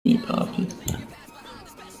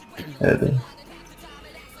Yeah, dude.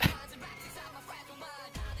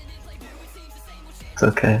 It's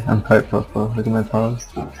okay, I'm part purple. Look at my paws.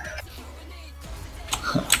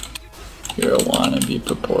 You're a wannabe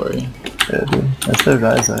Papori. Yeah, dude. That's the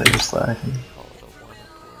rise that you're slacking.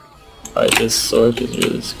 Alright, this Sork is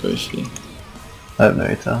really squishy. I have no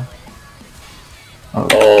idea. Oh,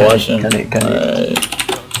 watch him. Alright.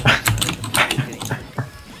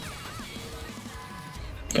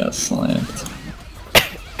 Got slammed.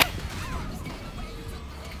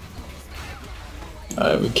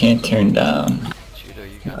 Alright, we can't turn down.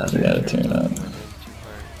 We gotta turn up.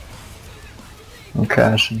 I'm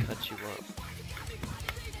crashing.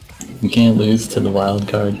 We can't lose to the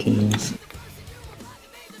wildcard teams.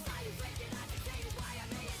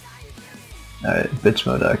 Alright, bitch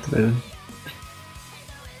mode activated.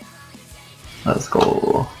 Let's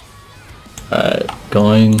go. Alright,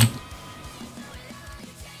 going.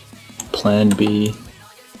 Plan B.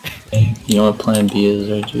 You know what Plan B is,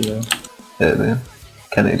 right, Judo? Yeah, man.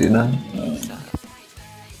 Can I do that?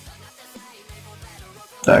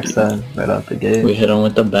 Backstab right out the gate. We hit him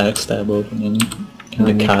with the backstab opening. And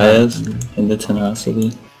the Kayas, and the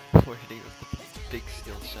Tenacity. Big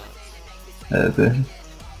skill shots. Yeah, dude.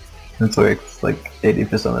 This works like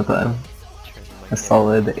 80% of the time. A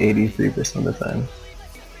solid 83% of the time.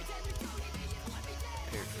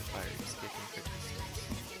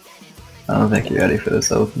 I don't think you're ready for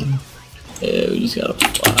this opening. Yeah, we just gotta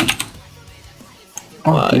fly.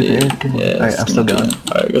 Oh, Wow, dude, dude. dude. Yeah, Alright, I'm still going.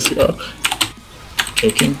 Alright, let's go.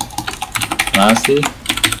 Kicking. Nasty.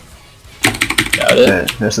 Got it. Okay,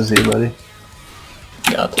 this is you, buddy.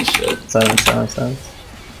 Got this shit. Silence, silence, silence.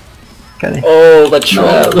 Kenny. Oh, my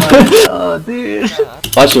trap. Oh, dude.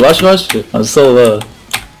 Watch it, watch it, watch it. I'm so low.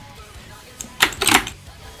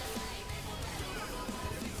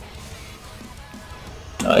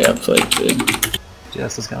 Oh, I got played, dude.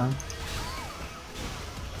 Jess is gone.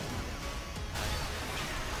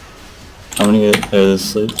 I'm gonna get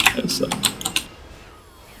this sleep. It's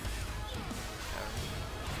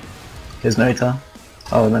Here's Narita.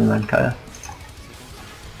 Oh, and then Kaya.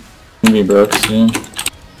 gonna be broke soon.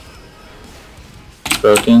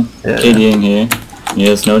 Broken. Yeah. KD in here. He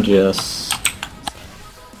has no GS.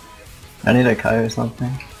 I need a Kaya or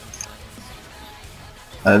something.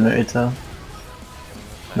 I have Narita.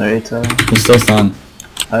 Narita. He's still stunned.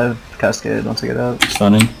 I have Cascade once I get out.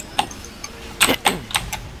 Stunning.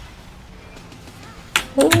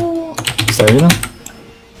 Oh. Started him?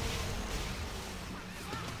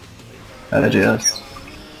 I have GS.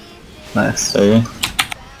 Nice. Sorry.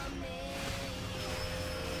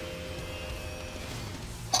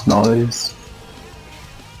 Noise.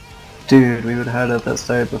 Dude, we would have had at that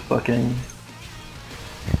start with fucking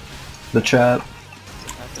the trap.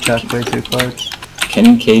 Trap way too clutch.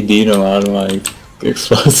 Can KD know how to like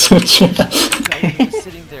explosive trap?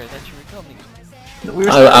 Sitting there, that you were coming.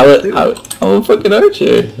 I'm a fucking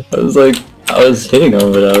archer. I was hitting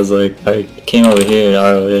him, but I was like, I came over here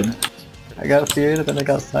and RO'd. I got feared and then I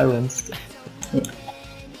got silenced.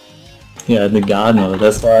 Yeah, the god mode,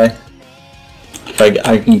 that's why. Like,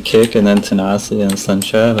 I can kick and then tenacity and stun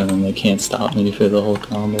trap and then they can't stop me for the whole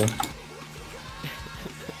combo.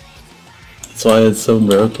 That's why it's so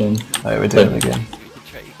broken. Alright, we're doing it again. We can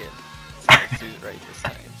try again. Do it right this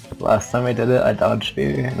time. Last time I did it, I dodged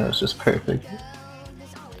fear and it was just perfect. I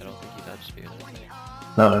don't think you dodged spear.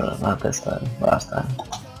 No, not this time. Last time.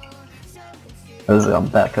 It was on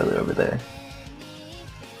back color over there.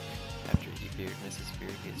 After he feared Mrs. Spear,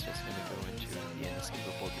 he's just gonna go into the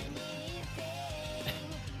inescapable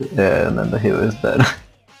game. Yeah, and then the healer's dead.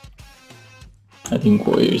 I think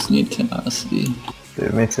warriors need tenacity.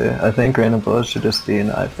 Dude, me too. I think random bullets should just be an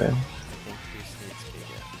iframe. I think Pierce needs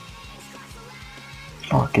to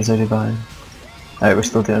Fuck, he's already behind. Alright, we're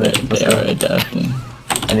still doing it. Let's They are go. adapting.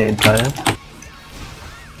 I need Kaya.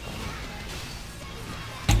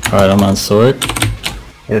 Alright, I'm on sword.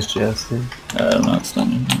 Here's GSC. I'm not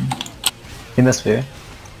stunning him. He missed fear.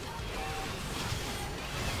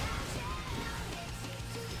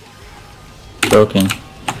 Broken.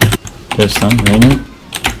 There's stun, raining.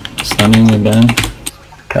 Stunning again.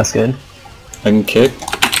 Cascade. I can kick.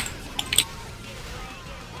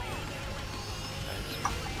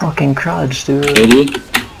 Fucking crudge, dude. KD.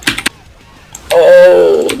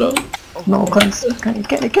 Oh no. No, cleanse.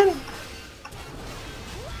 Get it.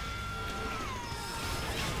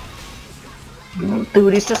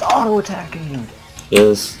 Dude, he's just auto attacking.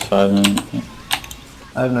 Yes, 5 minutes.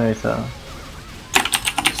 I have no idea.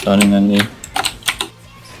 Stunning on me.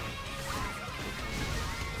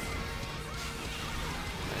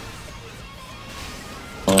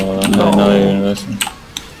 Oh, No. I know you're gonna listen.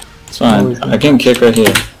 It's fine. I can kick right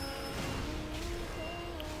here.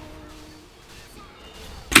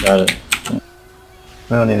 got it.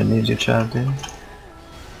 I don't even need your chat, dude.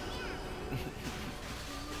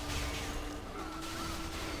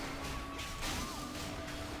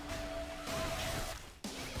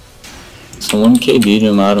 Someone KD'd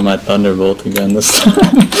him out of my Thunderbolt again this time.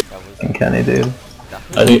 Fucking Kenny, dude.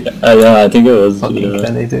 I think, yeah, I think it was. Fucking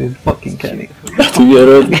Kenny, dude. Fucking Kenny.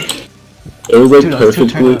 It was like Dude, I was still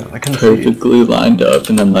trying to- I couldn't see it. perfectly lined up,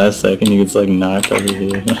 and then last second he gets like knocked over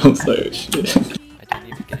here. And I was like, shit. I didn't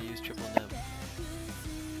even get to use triple nib.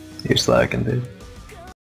 You're slacking, dude.